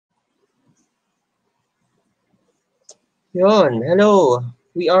Yun, hello.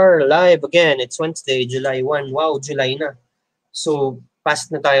 We are live again. It's Wednesday, July 1. Wow, July na. So,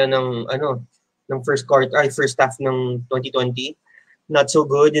 past na tayo ng first quarter, first half ng 2020. Not so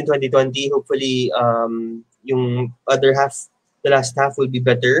good in 2020. Hopefully, yung other half, the last half will be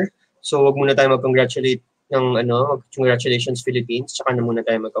better. So, wag muna tayo mag-congratulate congratulations Philippines. Tsaka na muna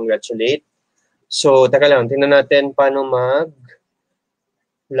tayo mag-congratulate. So, taka lang, tingnan natin paano mag-live,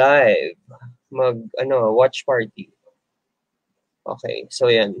 watch party. Okay, so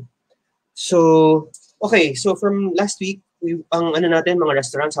yan. So, okay, so from last week, mga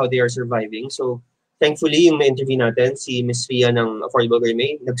restaurants, how they are surviving. So, thankfully, yung na-interview natin, si Miss Fia ng Affordable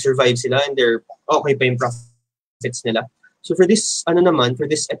Gourmet, nag-survive sila and they're okay pa yung profits nila. So, for this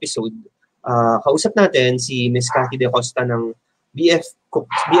episode, kausap natin si Miss Cathy De Costa ng BF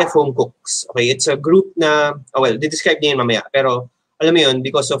Home Cooks. Okay, it's a group na, describe niya yun mamaya, pero alam mo yun,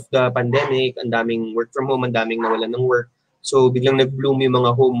 because of the pandemic, ang daming work from home, ang daming nawalan ng work. So biglang nag-bloom yung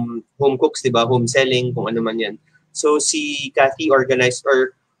mga home cooks, 'di ba? Home selling, kung ano man 'yan. So si Cathy organized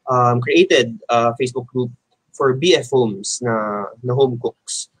or created a Facebook group for BF Homes na home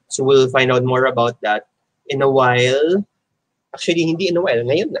cooks. So we'll find out more about that in a while. Actually, hindi in a while,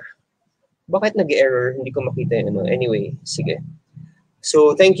 ngayon na. Bakit nag-error? Hindi ko makita yung ano. Anyway, sige.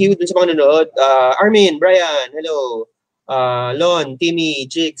 So thank you dun sa mga nanonood. Armin, Brian, hello. Lon, Timmy,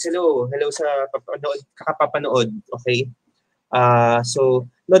 Jigs, hello. Hello sa kakapapanood. Okay. So,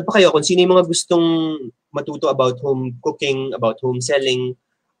 nood pa kayo kung sino yung mga gustong matuto about home cooking, about home selling.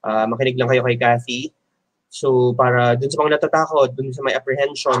 Makinig lang kayo kay Cathy. So, para dun sa mga natatakot, dun sa may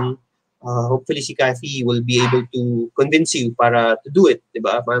apprehension, hopefully si Cathy will be able to convince you para to do it, di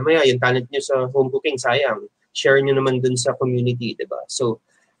ba? Mamaya, yung talent nyo sa home cooking, sayang. Share nyo naman dun sa community, di ba? So,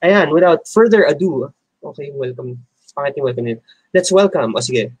 ayan, without further ado, okay, welcome. Welcome. Let's welcome,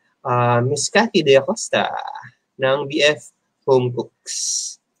 sige, Miss Cathy De Acosta ng BF Home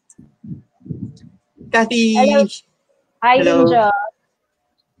Cooks. Cathy! Hello. Hi, hello. Ninja.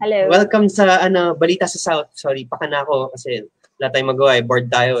 Hello. Welcome sa Balita sa South. Sorry, paka na ako kasi wala tayong magawa. Bored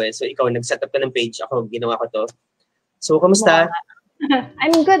tayo eh. So ikaw, nag-set up ka ng page. Ako, ginawa ko to. So, kamusta?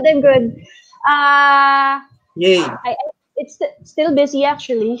 I'm good. Yay! It's still busy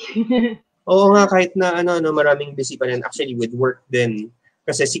actually. Oo nga, kahit na maraming busy pa rin. Actually, with work din.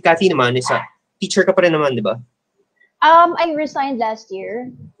 Kasi si Cathy naman, teacher ka pa rin naman, di ba? I resigned last year.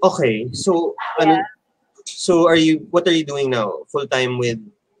 Okay, so so what are you doing now? Full-time with?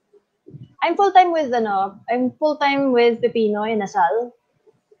 I'm full-time with Pepino in Asal.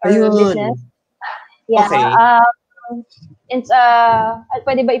 Ayun. Business. Yeah. Okay. It's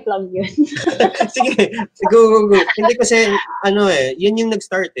pwede ba i-plug yun? Sige, go. Hindi kasi yun yung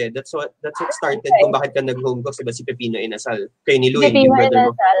nag-start eh. That's what started kung bakit ka nag-home cooks, diba si Pepino Inasal. Kayo ni Louie, Pepino yung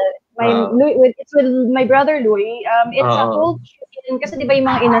brother mo. It's with my brother Louie. It's a whole kasi di ba yung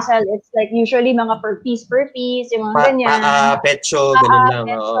mga inasal, it's like usually mga per piece, yung mga ganyan. Petso, ganun lang.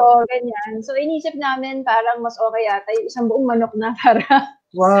 Petso, ganyan. So inisip namin parang mas okay yata yung isang buong manok na para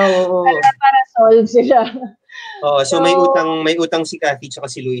wow. para solve sila. So may utang si Cathy tsaka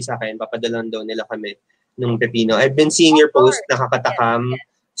si Louie sa akin. Papadalan daw nila kami nung Pepino. I've been seeing your post, nakakatakam. Yes.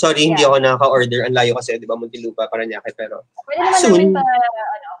 Sorry, hindi ako nakaka-order. Ang layo kasi, di ba, Muntinlupa, Paranaque, pero pwede naman soon. Namin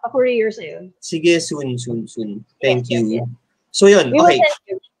pa-courier sa'yo. Sige, soon. Thank you. Yes. So yun, okay.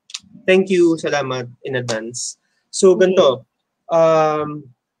 Thank you, salamat in advance. So ganito,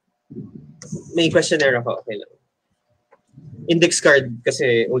 may questionnaire ako, okay lang. Index card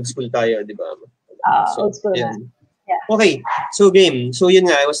kasi old school tayo, di ba? Old school na. Yeah. Okay, so game. So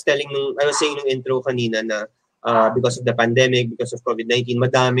yun nga, I was saying nung intro kanina na because of the pandemic, because of COVID-19,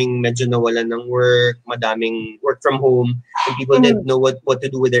 madaming medyo nawalan ng work, madaming work from home, and people didn't know what to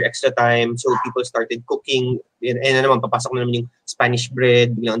do with their extra time. So people started cooking, and naman, papasok na naman yung Spanish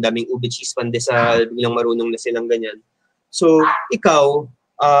bread, biglang ang daming ube cheese pandesal, biglang marunong na silang ganyan. So ikaw,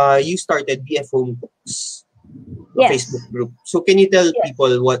 you started BF Home Cooks, a Facebook group. So can you tell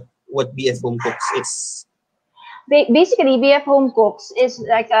people what BF Home Cooks is? Basically, BF Home Cooks is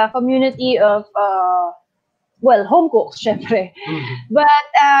like a community of home cooks, syempre. But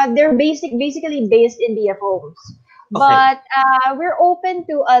they're basically based in BF Homes. Okay. But we're open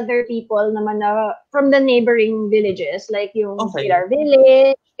to other people naman from the neighboring villages, like yung Pilar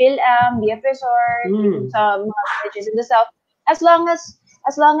Village, Pilam, BF Resort, some villages in the south. As long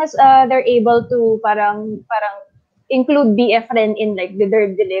as they're able to parang include BF rin in like their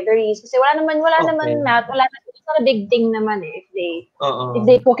deliveries. Kasi wala naman it's not a big thing naman if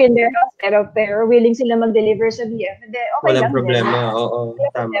they cook in their house pero willing sila mag-deliver sa BF. Okay walang lang. Problema.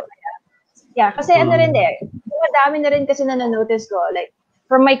 Tama. Yeah, kasi ano rin madami na rin kasi na-notice ko, like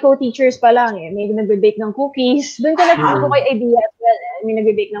from my co-teachers pa lang may nagbe-bake ng cookies. Doon ko ako kay idea as well. May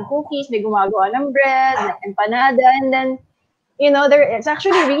nagbe-bake ng cookies, may gumagawa ng bread, ng empanada, and then, it's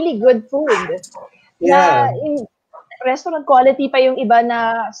actually really good food. Yeah. Na restaurant quality pa yung iba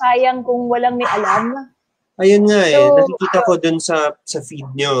na sayang kung walang may alam. Ayun nga nakikita ko dun sa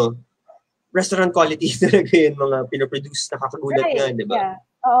feed nyo. Restaurant quality talaga yun, mga pinoproduce, nakakagulat nga, di ba? Yeah.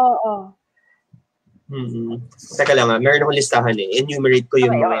 Oo. Teka lang meron akong listahan enumerate ko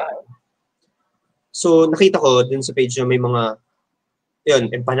yung mga. So, nakita ko dun sa page nyo may mga,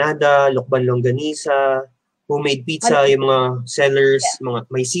 empanada, lokban longganisa, homemade pizza, yung mga sellers,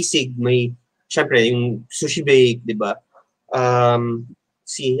 may sisig, may, syempre, yung sushi bake, di ba?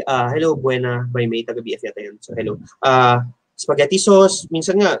 Hello, Buena, by May, taga-BF yata yun. So, hello. Spaghetti sauce,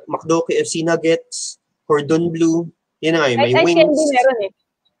 minsan nga, McDo, KFC nuggets, cordon bleu, yun na nga, may wings. Ice candy meron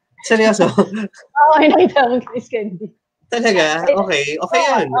Seryoso? Oo, nakita ko ice candy. Talaga? Okay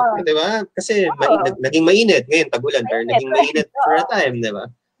yun. Di ba? Kasi naging mainit. Ngayon, tagulan, pero naging mainit for a time, di ba?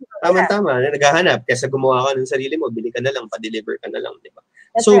 Tama, naghahanap. Kesa gumawa ka ng sarili mo, bili ka na lang, pa-deliver ka na lang, di ba?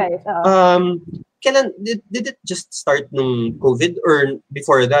 That's right. Kailan, did it just start nung COVID or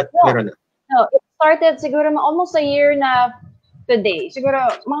before that, meron na? No, it started siguro almost a year na today. Siguro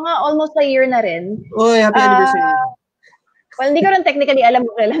mga almost a year na rin. Oh, happy anniversary. Well, hindi ko rin technically alam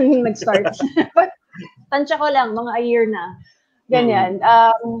kung kailan nag-start. But tansya ko lang, mga a year na. Ganyan.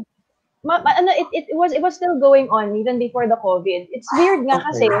 It was still going on even before the COVID. It's weird nga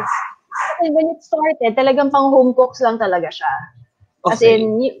kasi when it started, talagang pang home cooks lang talaga siya. As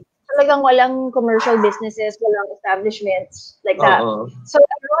in, talagang walang commercial businesses, walang establishments like that. So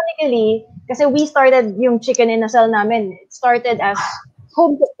ironically, kasi we started yung chicken inasal namin, it started as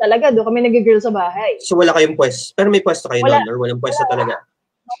home cook talaga. Doon kami nag-grill sa bahay. So wala kayong pwesto? Pero may pwesto kayo noon or walang pwesto talaga?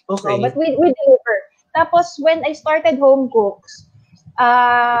 Okay. But we deliver. Tapos when I started home cooks,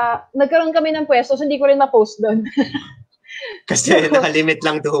 nagkaroon kami ng pwesto, so hindi ko rin ma-post doon. Kasi nakalimit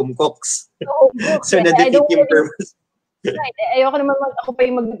lang to home cooks. So na-defeat yung purpose. Right. Ayoko naman ako pa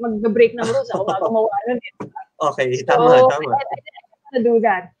yung mag-break ng rules. Ako gumawa nun. Okay, tama. I didn't do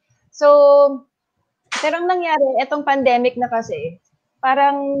that. So, pero ang nangyari, etong pandemic na kasi,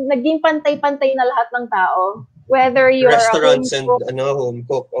 parang naging pantay-pantay na lahat ng tao. Whether you're restaurants a home cook, and home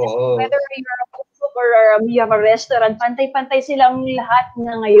cook. Whether you're a home cook or you have a restaurant, pantay-pantay silang lahat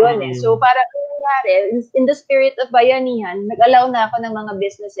na ngayon. So, parang nangyari, in the spirit of bayanihan, nag-allow na ako ng mga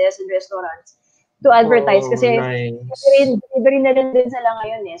businesses and restaurants to advertise kasi delivery na din sila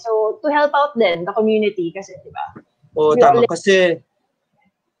ngayon So, to help out din the community kasi, di ba? Tama. Kasi,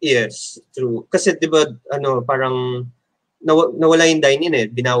 yes, true. Kasi, di ba, parang nawala yung dine-in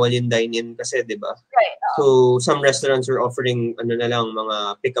Binawal yung dine-in kasi, di ba? Right. So, some restaurants are offering,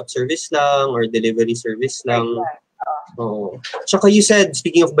 mga pick-up service lang or delivery service lang. Right. Tsaka you said,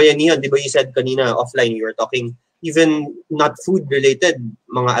 speaking of bayanihan, di ba you said kanina, offline, you were talking even not food-related,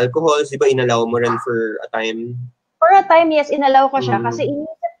 mga alcohols, di ba inalaw mo rin for a time? For a time, yes, inalaw ko siya. Kasi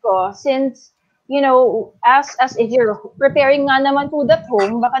inisip ko, since, as if you're preparing nga naman food at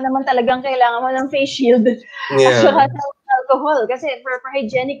home, baka naman talagang kailangan mo ng face shield at saka alcohol. Kasi for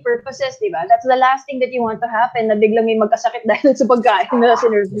hygienic purposes, di ba? That's the last thing that you want to happen, na biglang may magkasakit dahil sa pagkain na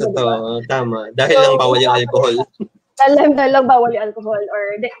sinerve mo, di ba? Tama. Dahil lang bawal yung alcohol. Dahil bawal yung alcohol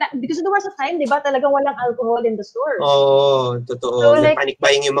because there was a time, di ba, talagang walang alcohol in the stores. Totoo. So, panic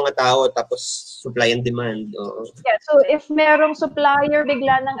buying yung mga tao tapos supply and demand. Yeah, so if merong supplier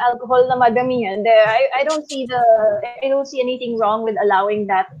bigla ng alcohol na madamihan, I don't see anything wrong with allowing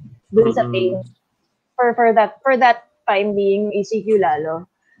that dun sa thing for that time being ECQ lalo.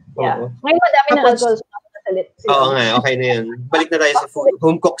 Yeah. Ngayon madami ng alcohol sa salit. Oo nga, okay na yun. Balik na tayo sa food.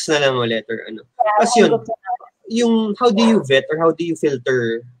 Home cooks na lang ulit or ano. Kasi yun, yung how do you vet or how do you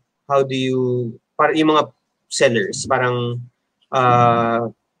filter, para yung mga sellers, parang,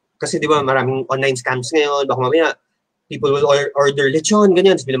 kasi di ba maraming online scams ngayon, baka mamaya, people will order lechon,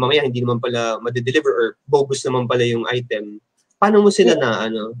 ganyan, tapos mamaya hindi naman pala madideliver or bogus naman pala yung item. Paano mo sila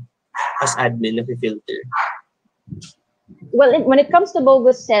as admin, na-filter? Well, when it comes to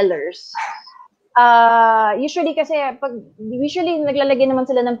bogus sellers, usually kasi, usually naglalagay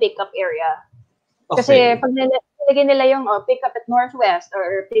naman sila ng pickup area. Kasi pag nilagay nila yung pick up at Northwest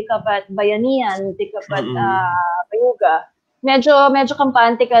or pick up at Bayanihan, pick up at Bayuga, medyo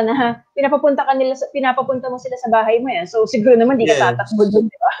kampante ka na pinapapunta mo sila sa bahay mo yan. So siguro naman di ka tatakbo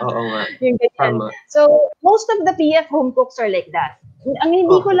doon, di ba? Oo nga. Yung ganyan. So most of the PF home cooks are like that. Ang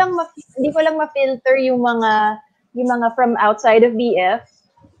hindi ko lang ma-filter yung mga from outside of BF.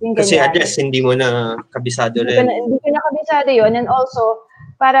 Kasi address hindi mo na kabisado rin. Hindi ko na kabisado yun, and also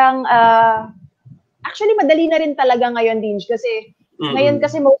parang actually, madali na rin talaga ngayon, Dinge, kasi Ngayon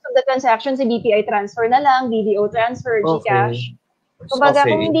kasi most of the transactions, BPI transfer na lang, BDO transfer, GCash. Kumbaga,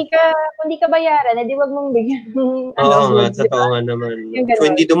 kung hindi ka bayaran, edi wag mong bigyan ng goods, nga, totoo nga naman.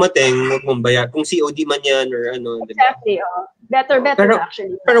 Kung hindi dumating, wag mong bayaran. Kung COD man yan or ano, exactly, Better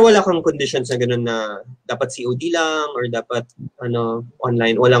actually. Pero wala kang conditions na gano'n na dapat COD lang or dapat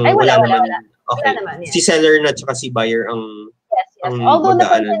online. Wala naman. Okay. Wala naman, Si seller na tsaka si buyer ang yes. ang Although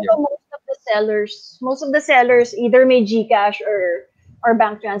mag-aanan napansin ko most of the sellers either may GCash or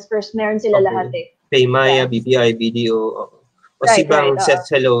bank transfers, meron sila lahat eh. Paymaya, BPI, BDO. O si Bang says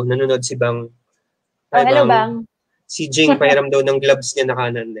hello, nanonood si Bang. Hello Bang. Si Jing, pahiram daw ng gloves niya na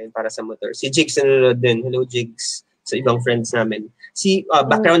kanan din para sa motor. Si Jigs nanonood din. Hello Jigs. Sa ibang friends namin.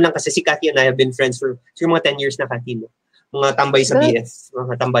 Background lang kasi si Cathy and I have been friends for mga 10 years na, Cathy. No? Mga tambay sa BF.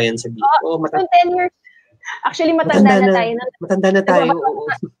 Mga tambayan sa BF. 10 years. Actually, matanda na tayo. Matanda na tayo, oo.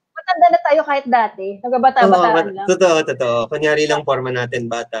 Matanda na tayo kahit dati. Nagabata-bataan lang. Totoo. Kunyari lang forma natin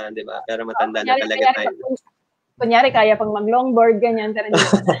bata, di ba? Pero matanda na talaga tayo. Kunyari, kaya pang mag-longboard, ganyan. Pero hindi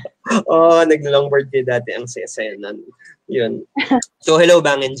Oo, nag-longboard kayo dati. Ang saya-saya nun. Yun. So, hello,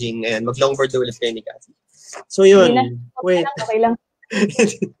 Bang and Jing. Ayan, mag-longboard ulit kayo ni Cathy. So, yun. Wait. Okay lang.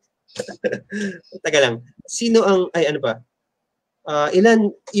 Taga lang. Sino ang, ilan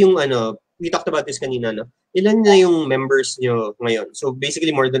yung we talked about this kanina, no? Ilan na yung members nyo ngayon? So,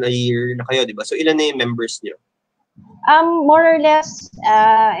 basically, more than a year na kayo, di ba? So, ilan na yung members nyo? More or less,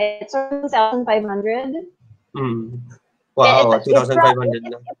 it's 2,500. Wow, 2,500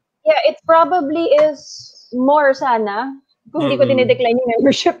 na. Yeah, it probably is more sana kung hindi ko dinidecline yung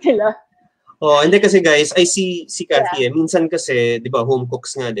membership nila. Hindi kasi guys, I see si Cathy minsan kasi, di ba, home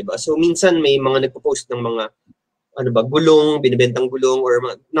cooks nga, di ba? So, minsan may mga nagpo-post ng mga, gulong, binibentang gulong, or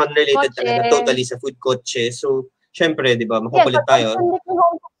non-related talaga totally sa food kotse. So, syempre, di ba, makukulit tayo. Hindi ko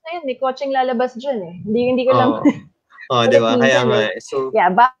home cooks na yun, kotseng lalabas dyan eh. Hindi ko lang. Di ba? Kaya nga. So,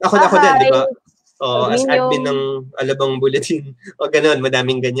 ako din, di ba? As admin ng Alabang Bulletin, ganun,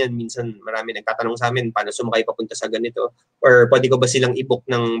 madaming ganyan. Minsan, marami nagtatanong sa amin, paano sumakay papunta sa ganito? Or pwede ko ba silang i-book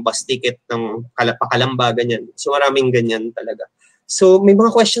ng bus ticket ng pakalamba, ganyan. So, maraming ganyan talaga. So, may mga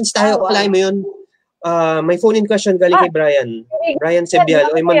questions tayo. Akalain mo yun. May phone-in question galing kay Brian. Brian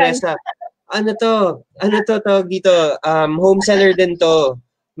Sebial. Oy, Manresa. Ano to? Tawag dito? Home seller din to.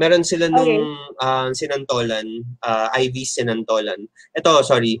 Meron sila nung sinantolan, IV's sinantolan. Ito,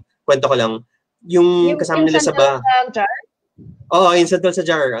 sorry, kwento ko lang. Yung kasama nila sa jar? Oo, instant sa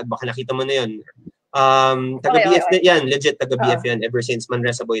jar. Baka nakita mo na yun. Taga-BF yan. Legit, taga-BF yan. Ever since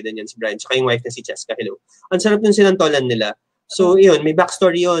Manresa boy din yan si Brian. Tsaka yung wife na si Cheska. Hello. Ang sarap yung sinantolan nila. So, yun, may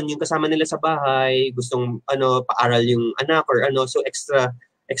backstory yun. Yung kasama nila sa bahay, gustong, paaral yung anak or So, extra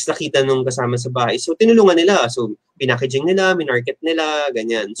kita nung kasama sa bahay. So, tinulungan nila. So, pinackaging nila, minarket nila,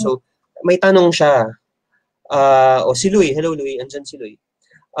 ganyan. So, may tanong siya. Si Louie. Hello, Louie. Andyan si Louie.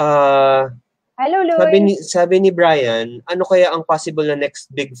 Hello, Louie. Sabi ni Brian, ano kaya ang possible na next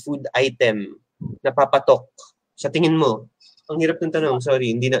big food item na papatok sa tingin mo? Ang hirap ng tanong,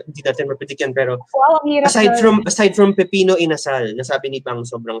 sorry, hindi natin mapredict yan, pero aside from pepino inasal, nasabi ni Pang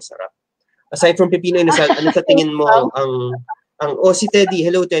sobrang sarap. Aside from pepino inasal, ano sa tingin mo si Teddy,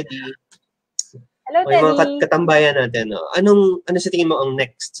 hello Teddy. Hello Teddy. Yung mga katambayan natin, ano sa tingin mo ang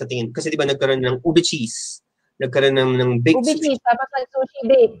next sa tingin? Kasi di ba nagkaroon ng ube cheese, nagkaroon ng baked ube cheese, tapos sushi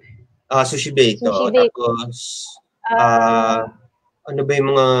bake. Sushi bake. Tapos, ano ba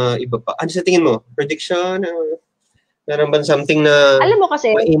yung mga iba pa? Ano sa tingin mo? Prediction? Meron ba something na alam mo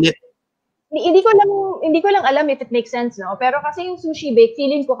kasi, mainit? Hindi ko lang alam if it makes sense, no? Pero kasi yung sushi bake,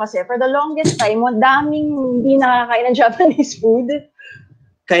 feeling ko kasi, for the longest time, daming hindi nakakain ng Japanese food.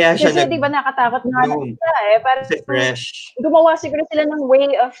 Kaya siya kasi di ba nakatakot na sila Parang fresh. Gumawa siguro sila ng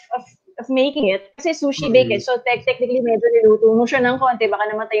way of making it. Kasi sushi bake so technically medyo niluto mo siya ng konti, baka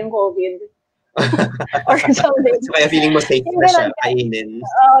namatay yung COVID. Or something. So kaya feeling mo safe na siya, kainin.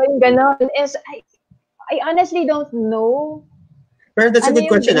 Yung gano'n. I honestly don't know. Pero that's a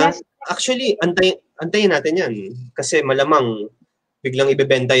good question, Actually, antayin natin yan. Kasi malamang biglang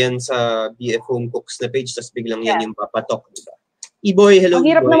ibebenta yan sa BF Home Cooks na page, tapos biglang yan yung papatok, diba? E-boy, hello, ang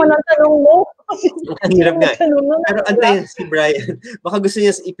hirap naman ang tanong mo. Ang hirap nga. Pero antayin si Brian. Baka gusto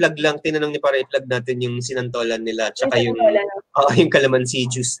niya i-plug lang. Tinanong niya para i-plug natin yung sinantolan nila tsaka yung calamansi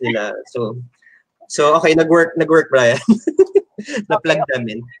juice nila. So okay, nag-work Brian. Na-plug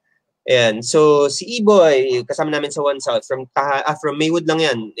namin. Ayan. So si E-boy, kasama namin sa One South from Maywood lang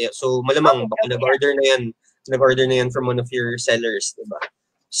yan. So malamang baka nag-order na yan from one of your sellers, diba?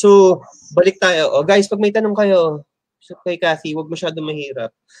 So balik tayo. Guys, pag may tanong kayo, so kay Cathy, wag masyadong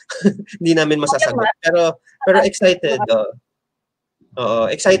mahirap. Hindi namin masasagot. Pero excited.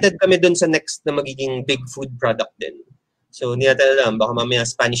 Excited kami dun sa next na magiging big food product din. So, hindi natin alam. Baka mamaya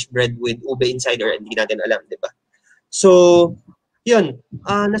Spanish bread with ube inside or hindi natin alam, di ba? So, yun.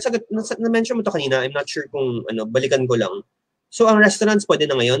 Na-mention mo to kanina. I'm not sure kung balikan ko lang. So, ang restaurants pwede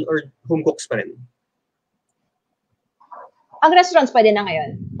na ngayon or home cooks pa rin? Ang restaurants pwede na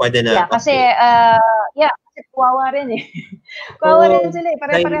ngayon. Pwede na. Yeah, kasi, kasi kawawa rin eh. Kawawa rin sila eh.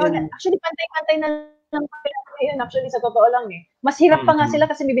 Pare-pareho na. Actually, pantay-pantay na lang ngayon. Actually, sa totoo lang eh. Mas hirap pa nga sila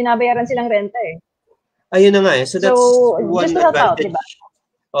kasi may binabayaran silang renta eh. Ayun na nga eh. So, that's one just to help out, advantage.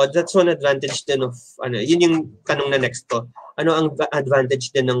 Diba? Oh, that's one advantage din of, yun yung tanong na next ko. Ano ang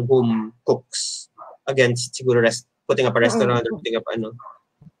advantage din ng home cooks against siguro putting up a restaurant or putting up Right.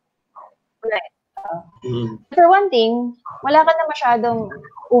 For one thing, wala ka na masyadong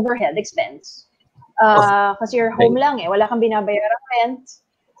overhead expense. Kasi you're home lang eh. Wala kang binabayarang rent.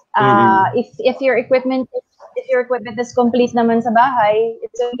 If your equipment is complete naman sa bahay,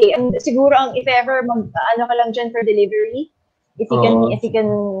 it's okay. And siguro if ever ka lang dyan for delivery, if you can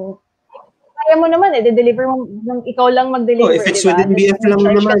kaya mo naman de-deliver mo ikaw lang mag-deliver, if it's within BF lang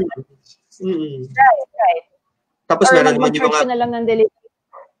naman. Right. Tapos meron naman yung mga na lang ng delivery.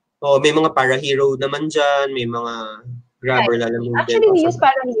 May mga para-hero naman dyan, may mga grabber lalamunin. Actually, we use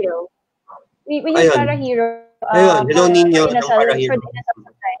para-hero. We use para-hero. Ayun, hello Ninyo ng para-hero.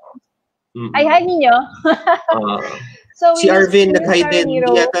 Ay, hi Ninyo. So si Arvin nag-hi din.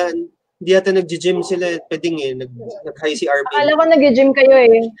 Hindi yata nag-gym sila. Pwedeng nag-hi si Arvin. Akala ko nag-gym kayo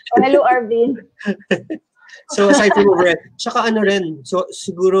eh. Hello Arvin. So aside from overhead, tsaka rin, so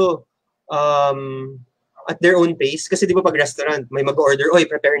siguro at their own pace. Kasi di ba pag restaurant, may mag-order,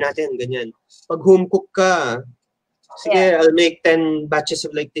 prepare natin, ganyan. Pag home cook ka, sige, I'll make 10 batches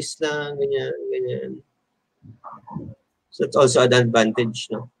of like this lang, ganyan. So it's also an advantage,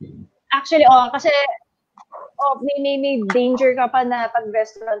 no? Actually, kasi may danger ka pa na pag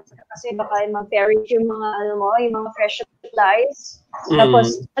restaurant kasi baka mag-perish yung mga yung mga fresh supplies.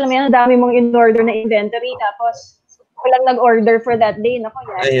 Tapos, alam mo yan, ang dami mong in-order na inventory, tapos walang nag-order for that day. Naku,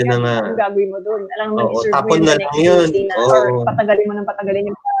 ayun na nga. Ang gagawin mo doon. Alam mo, tapon na lang yun. Or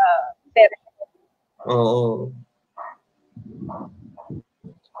patagalin yung pera. Oo.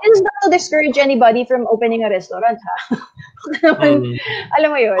 It's not to discourage anybody from opening a restaurant, ha?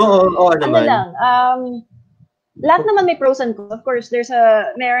 Alam mo yun? Oo naman. Lahat naman may pros and cons. Of course,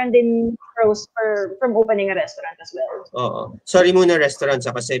 meron din pros from opening a restaurant as well. Oo. Sorry muna restaurants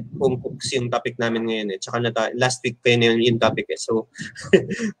kasi home cooks yung topic namin ngayon eh. Tsaka last week kayo na yung topic eh. So,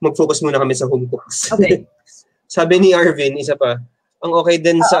 mag-focus muna kami sa home cooks. Okay. Sabi ni Arvin, isa pa, ang okay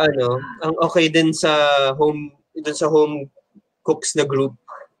din sa home cooks na group,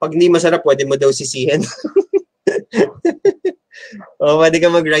 pag hindi masarap, pwede mo daw sisihin. Pwede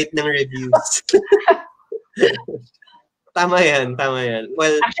ka mag-write ng reviews. Tama yan.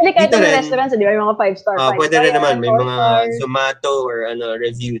 Well, actually, kahit ng restaurants, di ba, yung mga 5-star. Pwede rin naman, may mga Zomato or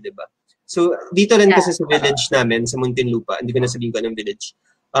review, di ba? So, dito rin kasi sa village namin, sa Muntinlupa, hindi ko na sabihin ko ng village,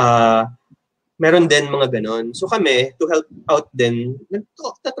 meron din mga ganon. So kami, to help out din,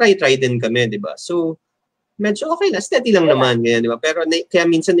 try din kami, di ba? So, medyo okay lang, steady lang naman, ganyan, di ba? Pero kaya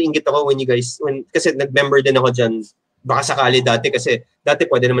minsan nainggit ako kasi nag-member din ako dyan, baka sakali dati kasi dati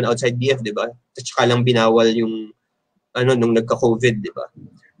pwede naman outside BF, di ba? Tsaka lang binawal yung nung nagka-COVID, di ba?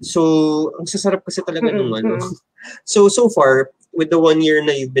 So, ang sasarap kasi talaga nung So far, with the 1 year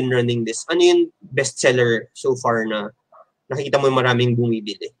na you've been running this, ano yung bestseller so far na nakikita mo maraming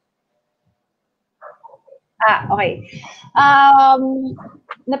bumibili? Okay.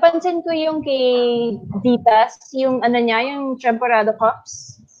 Napansin ko yung kay Ditas, yung yung Temporado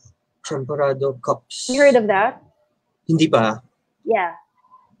Cups. Temporado Cups. You heard of that? Hindi pa. Yeah.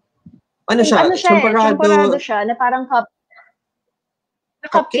 Ano siya? Temporado siya, na parang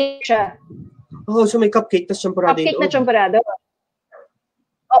cupcake siya. So may cupcake, tas temporado. Cupcake na temporado.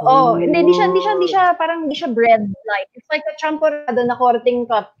 Oo. Hindi siya bread-like. It's like a temporado na korting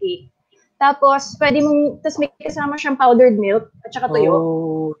cupcake. Tapos, tapos may kasama siyang powdered milk at saka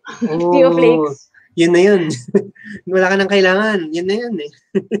tuyo. Tuyo flakes. Yun na yun. Wala ka nang kailangan. Yun na yun eh.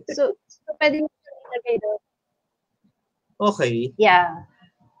 so pwede mo ilagay doon. Okay. Yeah.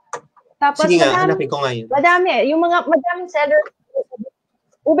 Tapos, sige nga, hanapin ko ngayon. Madami. Yung madaming seller,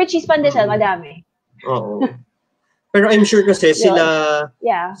 ube cheese pandesal, madami. Oo. Pero I'm sure kasi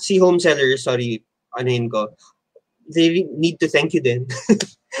si home seller, sorry, they need to thank you din.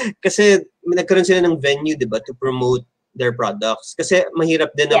 Kasi nagkaroon sila ng venue, di ba, to promote their products. Kasi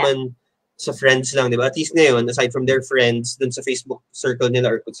mahirap din naman sa friends lang, di ba? At least ngayon, aside from their friends, dun sa Facebook circle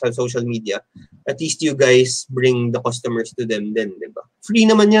nila or sa social media, at least you guys bring the customers to them din, di ba? Free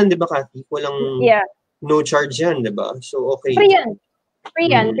naman yan, di ba, Kathy? Walang no charge yan, di ba? So, okay. Free yan.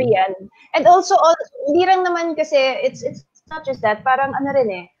 Free yan, free yan. And also, hindi rin naman kasi, it's not just that, parang ano rin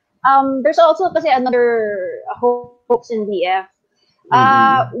eh. There's also kasi another hoax in BF.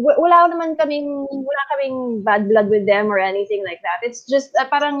 Wala kaming bad blood with them or anything like that. It's just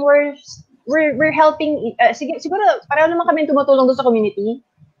parang we're helping. Siguro pareho naman kami tumutulong doon sa community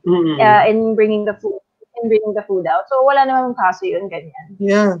in bringing the food out. So wala namang kaso yun ganyan.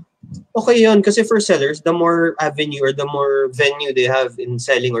 Yeah. Okay yun kasi for sellers, the more avenue or the more venue they have in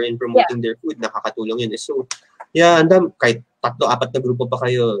selling or in promoting their food, nakakatulong yun. So yeah, kahit 3-4 na grupo pa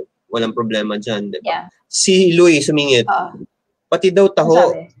kayo, walang problema dyan, diba? Yeah. Si Louie sumingit. Pati daw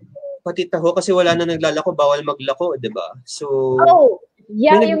taho. Pati taho kasi wala na naglalako, bawal maglako, 'di ba? So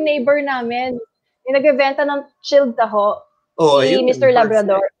yung neighbor namin, yung nagbebenta ng chilled taho. Si ayun, Mr.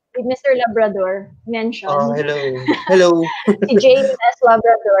 Labrador. Si Mr. Labrador mentioned. Hello. Si James S.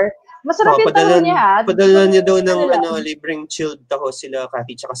 Labrador. Masarap yung taho niya, ha? Padala niya daw ng libreng chilled taho sila,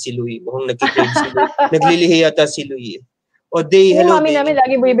 Cathy, tsaka si Louie. Mukhang nagkikrave si Louie. Naglilihi yata si Louie. Hello, mami namin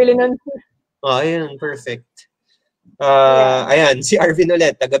lagi bumibili nun. Ayun, perfect. Ayan, si Arvin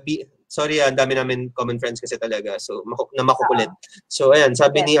ulit, sorry, ang dami namin common friends kasi talaga, so makukulit. So ayan,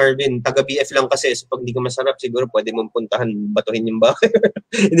 sabi ni Arvin, taga BF lang kasi, so pag di ko masarap, siguro pwede mong puntahan, batuhin yung bahay.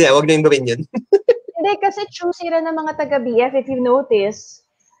 Hindi, wag na yung gawin yun. Hindi, kasi choosy rin ng mga taga BF, if you notice,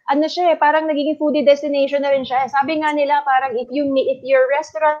 ano siya parang nagiging foodie destination na rin siya. Sabi nga nila, parang if your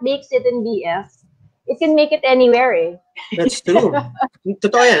restaurant makes it in BF, it can make it anywhere eh. That's true.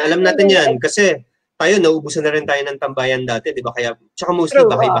 Totoo yan, alam natin yan, kasi tayo, nauubusan na rin tayo ng tambayan dati, di ba? Kaya, tsaka mostly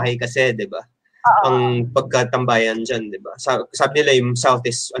bahay-bahay kasi, di ba? Ang pagkatambayan dyan, di ba? Sabi nila yung South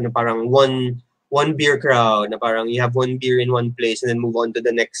is parang one beer crowd, na parang you have one beer in one place and then move on to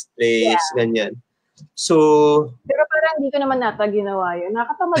the next place, ganyan. So, pero parang hindi ko naman nata ginawa yun.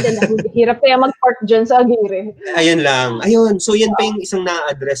 Nakatamad din ako. Hirap kaya mag-park dyan sa Aguirre. Ayun lang. Ayun. So, yan pa yung isang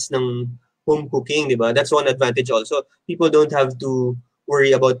na-address ng home cooking, di ba? That's one advantage also. People don't have to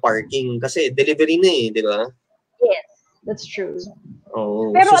worry about parking kasi delivery na eh, di ba? Yes, that's true.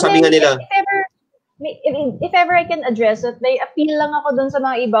 Pero so sabi nga nila, if ever I can address it, may appeal lang ako dun sa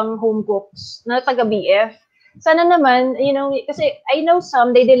mga ibang home cooks na taga BF. Sana naman, kasi I know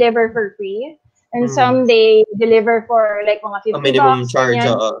some they deliver for free and some they deliver for like mga $50. A minimum charge,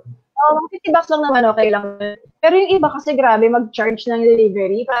 $50 lang naman, okay lang. Pero yung iba kasi grabe mag-charge ng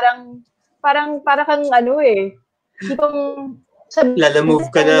delivery, parang kang tipong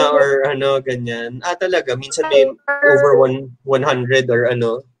lalamove ka na or ganyan. Talaga, minsan may over 100 or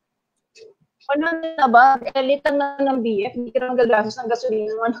ano. Ano na ba? Elitan na ng BF, hindi ka naman gagastos ng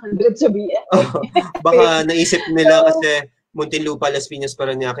gasolina 100 sa BF. Baka naisip nila kasi Muntinlupa, Las Piñas,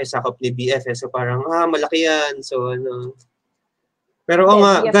 Parañaque, sakop ni BF. So parang, malaki yan. So Pero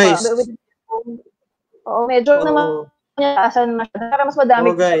guys. Medyo naman para mas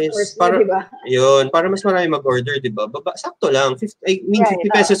madami guys, para mas marami mag-order, 'di ba? Sakto lang. 50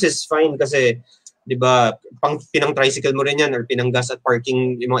 pesos is fine kasi 'di ba, pinang tricycle mo rin 'yan or pinanggas at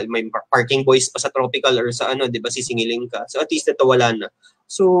parking, may parking boys pa sa Tropical or sa 'di ba, sisingiling ka. So at least ito wala na.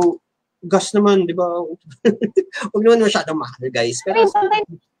 So gas naman, 'di ba? Huwag naman masyadong mahal, guys. Pero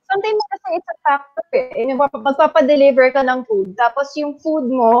sometimes kasi it's a factor eh. Magpapa-deliver ka ng food, tapos yung food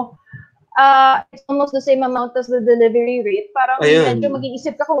mo it's almost the same amount as the delivery rate. Parang medyo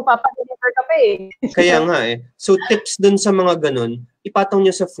mag-iisip ka kung papadeliver ka pa eh. Kaya nga eh. So tips dun sa mga ganun, ipatong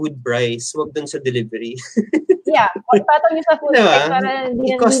nyo sa food price, wag dun sa delivery. Ipatong nyo sa food price para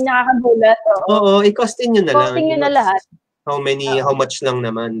hindi nakakagulat. Oo, i-costin nyo na lang. Costing nyo na lahat. How much lang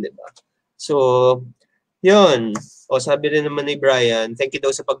naman, di ba? So, yun. Sabi rin naman ni Brian, thank you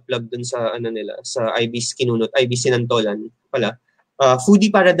daw sa pag-plug dun sa nila, sa IB's Kinunot, IB's Sinantolan pala. Foodie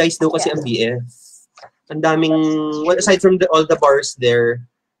paradise daw kasi ang BF. Ang daming, aside from all the bars there,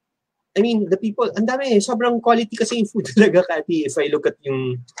 I mean, the people, ang dami, sobrang quality kasi yung food talaga, Cathy. If I look at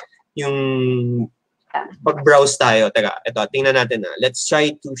yung pag-browse tayo. Teka, ito, tingnan natin na. I'll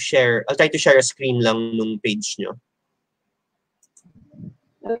try to share a screen lang nung page nyo.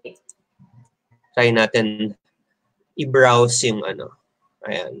 Okay. Try natin i-browse yung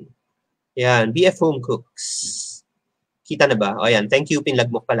Ayan. Yan, BF Home Cooks. Kita na ba? Ayan, thank you. Pinlag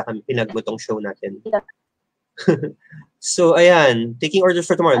mo tong show natin. So, ayan. Taking orders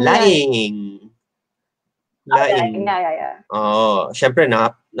for tomorrow. Laing. Yeah. Syempre,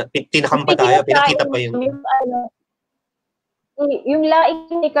 tinakam pa tayo. Pinakita pa yung... Yung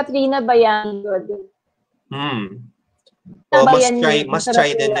laing ni Katrina Bayan. Must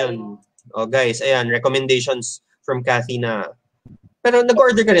try din yun. Guys, ayan. Recommendations from Cathy na... Pero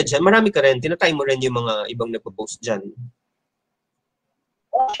nag-order ka rin dyan. Marami ka rin. Tinatry mo rin yung mga ibang nagpo-post dyan.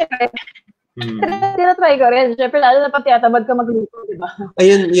 Tinatry ko rin. Siyempre, lalo na pag tinatamad ka magluto, di ba?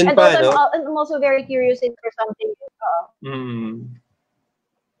 Ayun, yun And pa, also, no? I'm also very curious if there's something.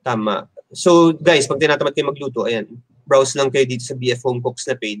 Tama. So, guys, pag tinatamad kayo magluto, ayan, browse lang kayo dito sa BF Home Cooks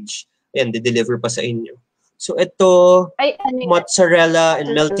na page. Ayan, de-deliver pa sa inyo. So, ito, mozzarella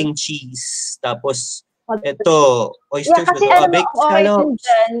and melting cheese. Tapos, ito, oysters, kasi baked scallops.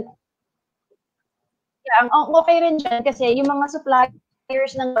 Ang okay rin dyan kasi yung mga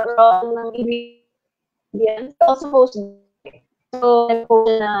suppliers ng ingredients also supposed to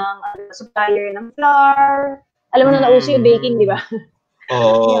ng supplier ng flour. Alam mo na nauso yung baking, di ba?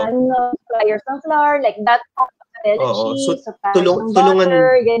 Yan, suppliers ng flour, like that, cheese, so, suppliers ng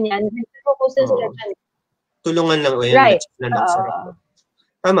butter, ganyan. Tulungan lang. Right.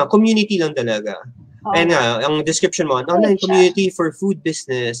 Tama, community lang talaga. Ayan nga, ang description mo, an online community for food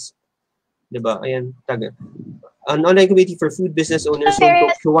business. Diba? Ayan, taga. An online community for food business owners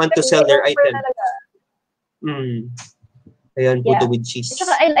who want to sell their items. Ayan, puto with cheese.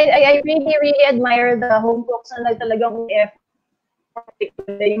 I really admire the home cooks na talagang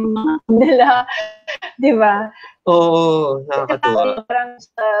yung mga nila, di ba? Oo, nakakatuwa. Parang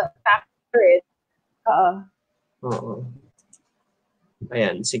sa factory. Oo.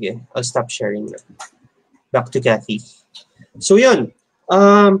 Ayan, sige. I'll stop sharing na. Back to Kathy. So, yun.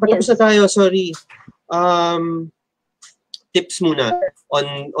 Patapos na tayo, sorry. Tips muna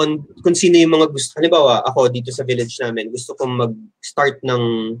on kung sino yung mga gusto. Halimbawa, ako dito sa village namin, gusto kong mag-start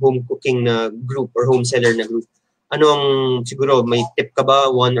ng home cooking na group or home seller na group. Anong, siguro, may tip ka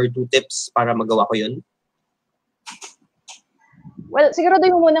ba? 1 or 2 tips para magawa ko yun? Well, siguro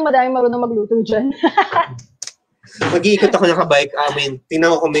doon mo muna madaming marunong magluto dyan. Mag-iikot ako nakabike.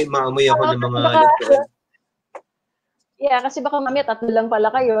 Tingnan ko kung may maamoy ako ng mga lutuan. Yeah, kasi baka mamaya 3 lang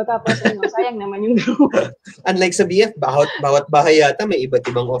pala kayo, tapos sayang naman yung group. Unlike sa BF, bawat bahay yata may iba't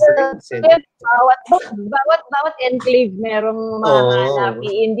ibang offerings. Bawat enclave merong mga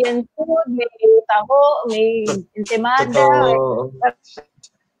napi Indian food, may taho, may entemada.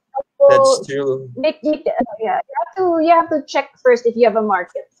 That's true. You have to check first if you have a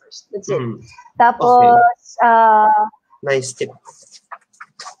market first. That's it. Tapos, nice tip.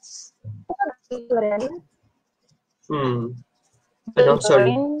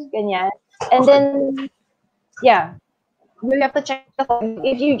 Sorry. Ganyan. And then, you have to check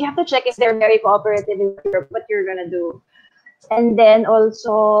you have to check if they're very cooperative in what you're gonna do. And then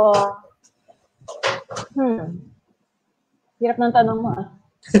also, hirap ng tanong mo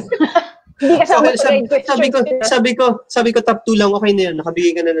Hindi kasama sabi ko top 2 lang, okay na yun.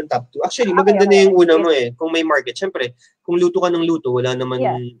 Nakabigay ka na ng top 2. Actually, maganda na yung una mo kung may market. Siyempre, kung luto ka ng luto, wala naman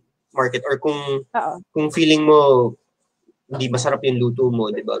market. Or kung feeling mo hindi masarap yung luto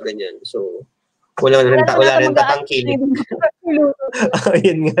mo, di ba? Ganyan. So, wala rin tatangkilik.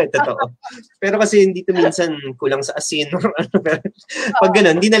 Ayun nga, totoo. Pero kasi hindi to minsan kulang sa asin or ano. Pag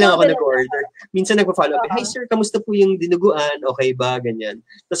ganun, hindi na lang ako nag-order. Minsan nagpa-follow up, hi sir, kamusta po yung dinuguan? Okay ba? Ganyan.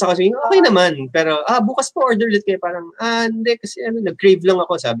 Tapos ako sabi, okay naman. Pero, bukas po order ulit kayo. Parang, hindi, kasi nag-crave lang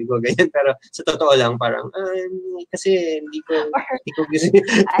ako, sabi ko, ganyan. Pero sa totoo lang, parang, kasi hindi ko gusto.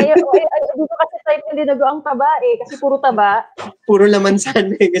 Dito kasi type yung dinuguang taba kasi puro taba. Puro laman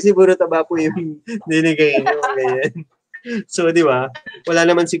sana kasi puro taba po yung dinigay nyo. Ganyan. So, di ba? Wala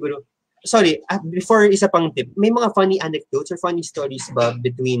naman siguro. Sorry, before isa pang tip, may mga funny anecdotes or funny stories ba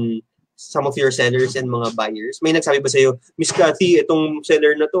between some of your sellers and mga buyers? May nagsabi ba sa'yo, Miss Cathy, itong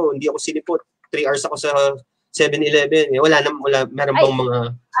seller na to, hindi ako sinipot. 3 hours ako sa 7-Eleven. Meron bang mga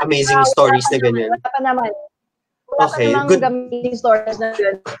amazing stories na ganyan? Wala pa naman. Okay, good. Amazing stories na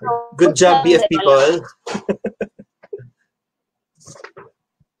yun. Good job, BF people.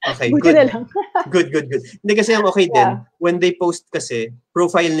 Okay, good. Good. Hindi kasi ang okay din, when they post kasi,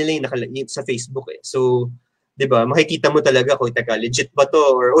 profile nila yung nakalagay sa Facebook So, di ba, makikita mo talaga kung legit ba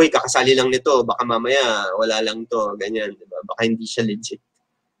to? Or, kakasali lang nito, baka mamaya, wala lang to, ganyan, di ba? Baka hindi siya legit.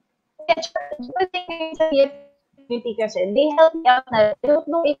 Kasi they help me out na. I don't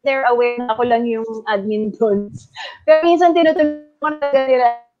know if they're aware na ako lang yung admin doon. Pero minsan tinutulungan na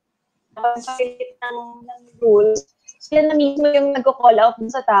nila ng rules. Sila na mismo yung nagko-call out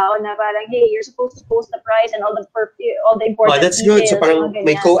sa tao na parang, hey, you're supposed to post the price and all the important that's good. So parang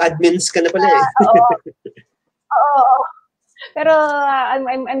may co-admins ka na pala Oo. Pero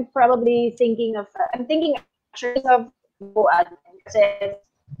I'm probably thinking actually of co-admin kasi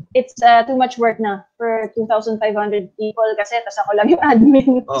it's too much work na for 2,500 people kasi tas ako lang yung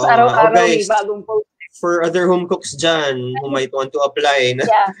admin. Tapos araw-araw may bagong post. For other home cooks dyan who might want to apply na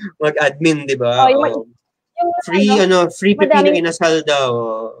mag-admin, di ba? Free pepino inasal daw.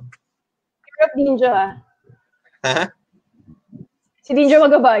 Hirap din siya. Ha? Si Ninja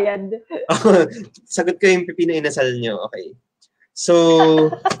magabayad. Sagot ko yung pipino inasal nyo. Okay. So,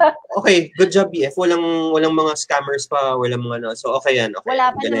 okay. Good job, BF. Walang mga scammers pa. Walang mga ano. So, okay yan. Okay. Wala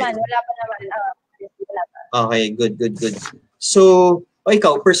pa naman. Wala pa naman. Wala pa. Okay. Good. So,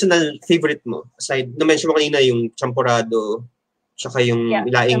 ikaw, personal favorite mo? Aside, na-mention mo kanina yung champurado, tsaka yung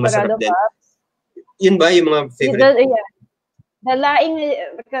laing masarap din. Yun ba yung mga favorite? The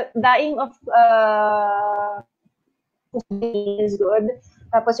laing of is good.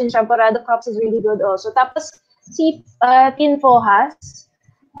 Tapos yung champurado cups is really good also. Tapos si Tinfohas,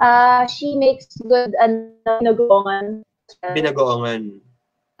 she makes good binagoongan. Binagoongan.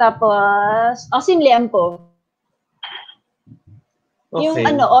 Tapos Osim Liempo. Okay. Yung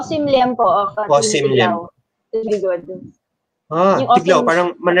Osim Liempo of Osim Liempo. Really good. Yung Tiglaw,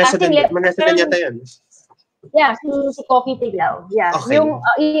 parang Manresa din yata yan. Yeah, si Coffee Tiglaw. Yeah. Okay. Yung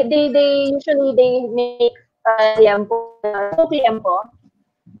they usually make liempo, liempo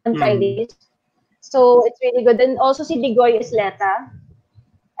on Fridays. So it's really good. And also si Digoy Isleta.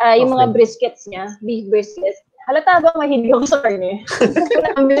 Yung mga briskets niya, beef briskets. Halata ba mahilig ako sa karne?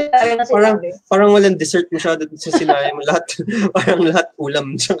 parang walang dessert masyado sa sinabi mo. Parang lahat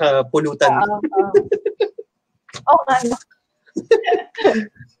ulam tsaka pulutan.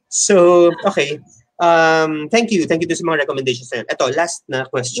 So, okay. Thank you to sa mga recommendations na yan. Ito, last na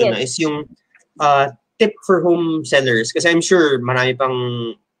question na is yung tip for home sellers. Kasi I'm sure marami pang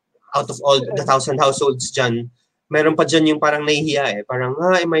out of all the 1,000 households dyan, meron pa dyan yung parang nahihiya eh. Parang,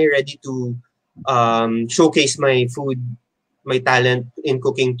 am I ready to showcase my food, my talent in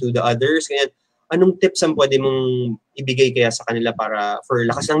cooking to the others? Kaya, anong tips ang pwede mong ibigay kaya sa kanila para for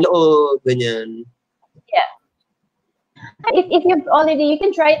lakas ng loob, ganyan? Yeah. If you've already, you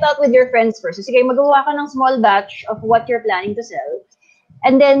can try it out with your friends first. So, sige, magawa ka ng small batch of what you're planning to sell.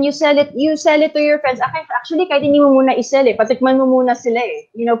 And then you sell it to your friends. Actually, kahit hindi mo muna i-sell eh. Patikman mo muna sila eh.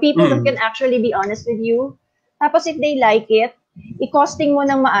 You know, people who can actually be honest with you. Tapos if they like it, i-costing mo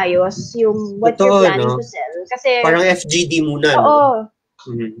ng maayos yung what you're planning to sell. Kasi parang FGD muna. Oo.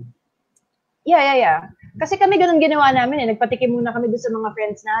 Yeah. Kasi kami ganun ginawa namin eh. Nagpatikim muna kami doon sa mga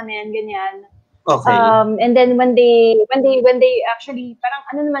friends namin, ganyan. Okay. And then when they actually, parang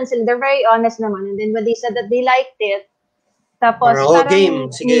ano naman sila, they're very honest naman. And then when they said that they liked it, tapos parang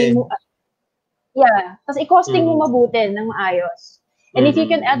game, sige. Tapos i-costing mo mabuti ng maayos. And if you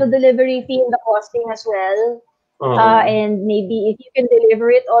can add a delivery fee in the costing as well, and maybe if you can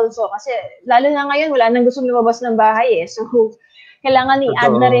deliver it also, kasi lalo na ngayon, wala nang gustong lumabas ng bahay eh. So, kailangan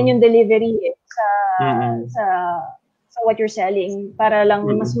i-add na rin yung delivery eh, sa what you're selling para lang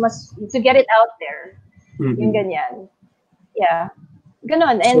mas to get it out there. Yung ganyan. Yeah.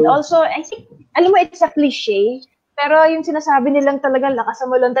 Ganon. And also, I think, alam mo, it's a cliche, pero yung sinasabi nilang talaga,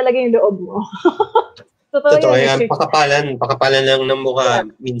 lakasan mo lang talaga yung loob mo. Totoo yan. Pakapalan lang ng mukha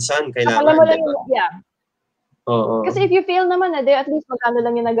minsan. Kailangan, pakapalan mo lang yung, Oo. Kasi if you fail naman, at least magkano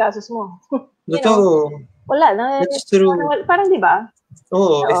lang yung nagastos mo. Totoo. Wala na. That's true. Parang di ba?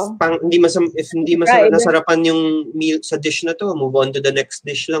 Oo. If hindi nasarapan yung meal sa dish na to, move on to the next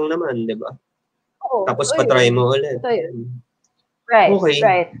dish lang naman, di ba? Tapos patry mo ulit. Right. Okay.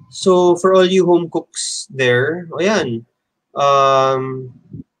 Right. So, for all you home cooks there, ayan.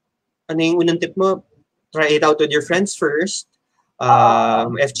 Ano yung unang tip mo? Try it out with your friends first.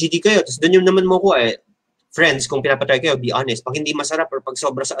 FGD kayo. Tapos doon yung naman mo ko friends, kung pinapatry kayo, be honest. Pag hindi masarap or pag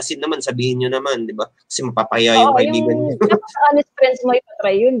sobra sa asin naman, sabihin nyo naman, di ba? Kasi mapapaya yung kaibigan nyo. Honest friends mo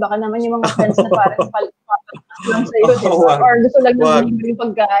ipatry yun. Baka naman yung mga friends na parang papatas lang sa'yo, di ba? Or gusto lang naman yung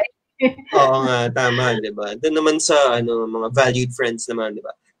pagkain. Oo nga, tama, di ba? Doon naman sa mga valued friends naman, di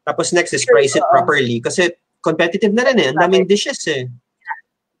ba? Tapos next is price it properly. Kasi competitive na rin eh. Ang daming dishes eh.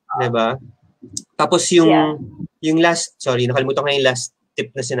 Di ba? Tapos yung last, sorry, nakalimutan ko yung last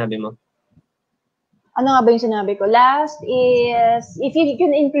tip na sinabi mo. Ano nga ba yung sinabi ko? Last is, if you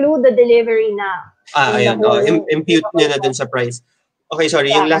can include the delivery na. Ayun. Impute nyo na dun sa price. Okay,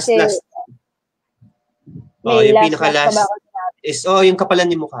 sorry. Yung last. Yung pinaka-last is, yung kapalan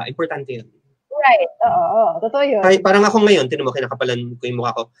ng mukha. Importante yun. Right. Oo. Totoo yun. Parang ako ngayon, tinan mo, kinakapalan ko yung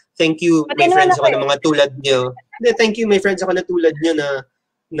mukha ko. Thank you, my friends ako ng mga tulad nyo. Thank you, my friends ako na tulad nyo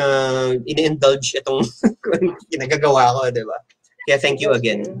na ini-indulge itong ginagagawa ko, di ba? Kaya thank you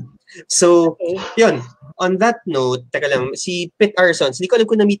again. So, yun. On that note, teka lang, si Pit Arsons, hindi ko alam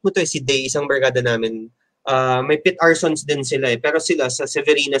kung na-meet mo to si Day, isang barkada namin. May Pit Arsons din sila pero sila, sa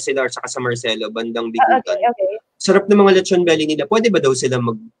Severina sila or saka sa Marcelo, bandang Bigutan. Okay. Sarap ng mga lechon belly nila. Pwede ba daw sila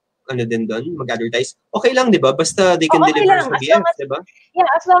ano din doon, mag-advertise. Okay lang, di ba? Basta they can deliver sa BF, di ba? Yeah,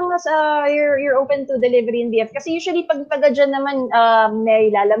 as long as you're open to delivery in BF. Kasi usually pag taga dyan naman, may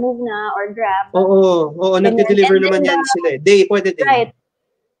Lalamove na or Grab. Oo, nagde-deliver naman yan sila. Pwede din. Right.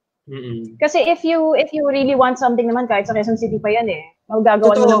 Mm-mm. Kasi if you really want something naman, kahit sa Quezon City pa yan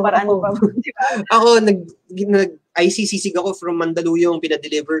magagawa mo ng paraan pa. Diba? Ako, ICCC ako from Mandaluyong,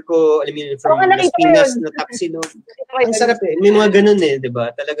 pinadeliver ko, alam mo yun, from Las Piñas na taxi, no? Ang sarap may mga ganun di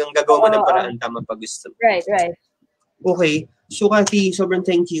ba? Talagang gagawa mo ng paraan, tama pag gusto. Right. Okay. So, Kathy, sobrang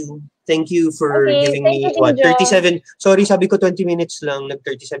thank you. Thank you for giving me, 37, sorry, sabi ko 20 minutes lang,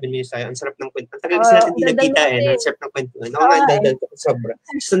 nag-37 minutes tayo. Ang sarap ng kwento. Ang tagal kasi natin hindi nagkita Ang sarap ng kwento. Ang sobra.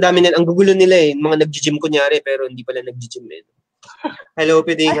 So, ang dami ang gugulo nila mga nag-gym kunyari, pero hindi pala nag-gym Hello,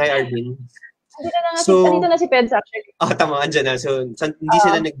 Peding. Hi, Arvin. Dito na si Peds actually. Tama, andyan na. So, hindi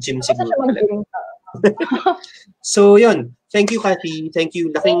sila nag-gym siguro. So, yun. Thank you, Kathy. Thank you.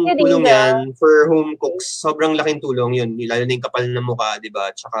 Laking tulong yan for home cooks. Sobrang laking tulong yun. Lalo na yung kapal na mukha, di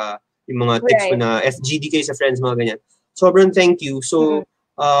ba? Tsaka yung mga tips ko na FGD kayo sa friends, mga ganyan. Sobrang thank you. So,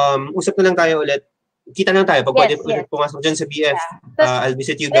 usap na lang tayo ulit. Kita lang tayo. Pag pwede ulit pumasok dyan sa BF, I'll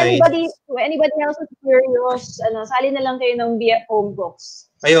visit you guys. Anybody else who's curious, sali na lang kayo ng BF Home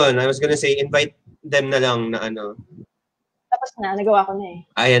Cooks. Ayun, I was gonna say, invite them na lang na Tapos na, nagawa ko na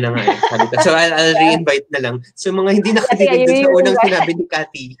Ayan na nga sabi ko. So, I'll re-invite na lang. So, mga hindi nakikinig dun sa unang sinabi ni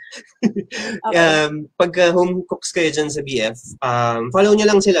Cathy. Pag home cooks kayo dyan sa BF, follow nyo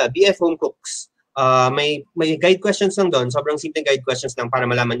lang sila, BF Home Cooks. May guide questions lang doon. Sobrang simple guide questions lang para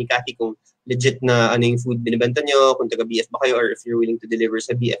malaman ni Cathy kung legit na yung food binibenta nyo, kung taga BF ba kayo, or if you're willing to deliver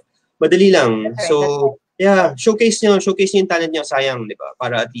sa BF. Madali lang. So, showcase nyo yung talent nyo. Sayang, di ba?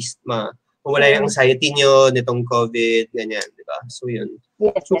 Para at least mawala yung anxiety nyo nitong COVID, ganyan, di ba? So, yun.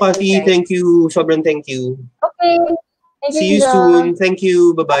 Yes, so, Cathy, thank you. Sobrang thank you. Okay. Thank See you soon. Thank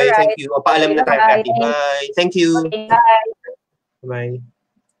you. Bye-bye. Right. Thank you. Paalam na tayo, Cathy. Bye. Thank you. Okay, bye. Bye.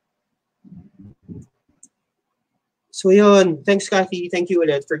 So, yun. Thanks, Cathy. Thank you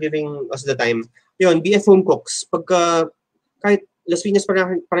ulit for giving us the time. Yun, BF Home Cooks. Pagka, kahit Las Piñas,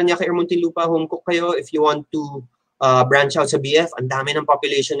 Parañaque, or Muntinlupa, home cook kayo, if you want to branch out sa BF, ang dami ng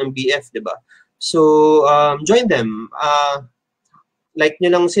population ng BF, di ba? So, join them. Like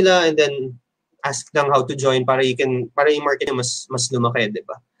nyo lang sila and then ask them how to join para yung market nyo mas lumaki, di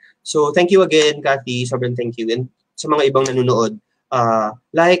ba? So, thank you again, Cathy. Sobrang thank you. And sa mga ibang nanonood,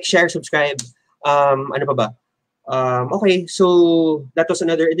 like, share, subscribe. Ano pa ba? Okay, so that was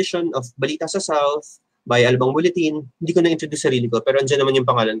another edition of Balita sa South by Alabang Bulletin. Hindi ko na-introduce sarili ko, pero andyan naman yung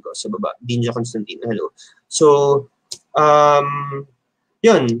pangalan ko sa baba, Dinja Constantine. Hello. So,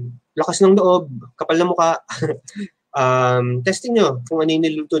 yun, lakas ng loob, kapal na mukha. Testing nyo kung ano yung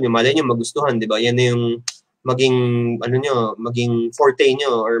niluto nyo. Malay nyo, magustuhan, di ba? Yan na yung maging forte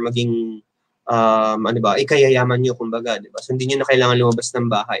nyo or maging, ikayayaman nyo, kumbaga, di ba? So, hindi nyo na kailangan lumabas ng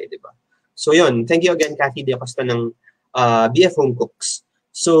bahay, di ba? So, yun. Thank you again, Cathy De Acosta ng BF Home Cooks.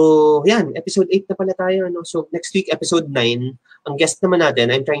 So, yan. Episode 8 na pala tayo. So, next week, episode 9. Ang guest naman natin,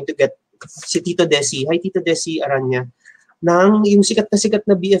 I'm trying to get si Tito Desi. Hi, Tito Desi Aranya. Yung sikat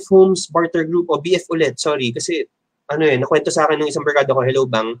na BF Homes Barter Group, o BF ulit, sorry. Kasi, nakwento sa akin ng isang barkada ko, hello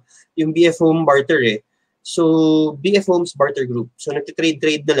bang, yung BF Home Barter So, BF Homes Barter Group. So,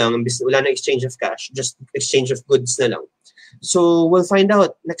 nagtitrade na lang. Wala na exchange of cash. Just exchange of goods na lang. So, we'll find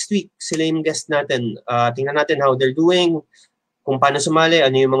out next week. Sila yung guest natin. Tingnan natin how they're doing, kung paano sumali,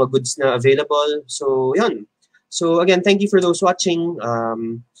 ano yung mga goods na available. So, yun. So, again, thank you for those watching.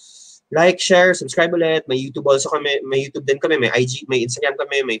 Like, share, subscribe ulit. May YouTube also kami. May YouTube din kami. May IG, may Instagram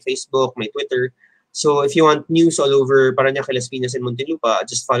kami, may Facebook, may Twitter. So, if you want news all over Parañaque, Las Piñas, and Muntinlupa,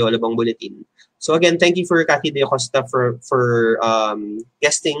 just follow Alabang Bulletin. So, again, thank you for Cathy De Acosta for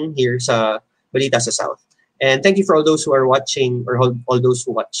guesting here sa Balita sa South. And thank you for all those who are watching or all those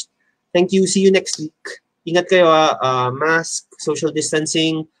who watched. Thank you. See you next week. Ingat kayo, mask, social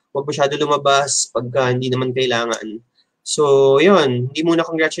distancing, huwag masyado lumabas pagka hindi naman kailangan. So, yun. Hindi muna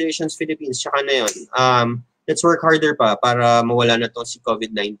congratulations, Philippines. Tsaka na yun. Let's work harder pa para mawala na to si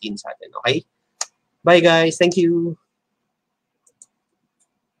COVID-19 sa atin. Okay? Bye, guys. Thank you.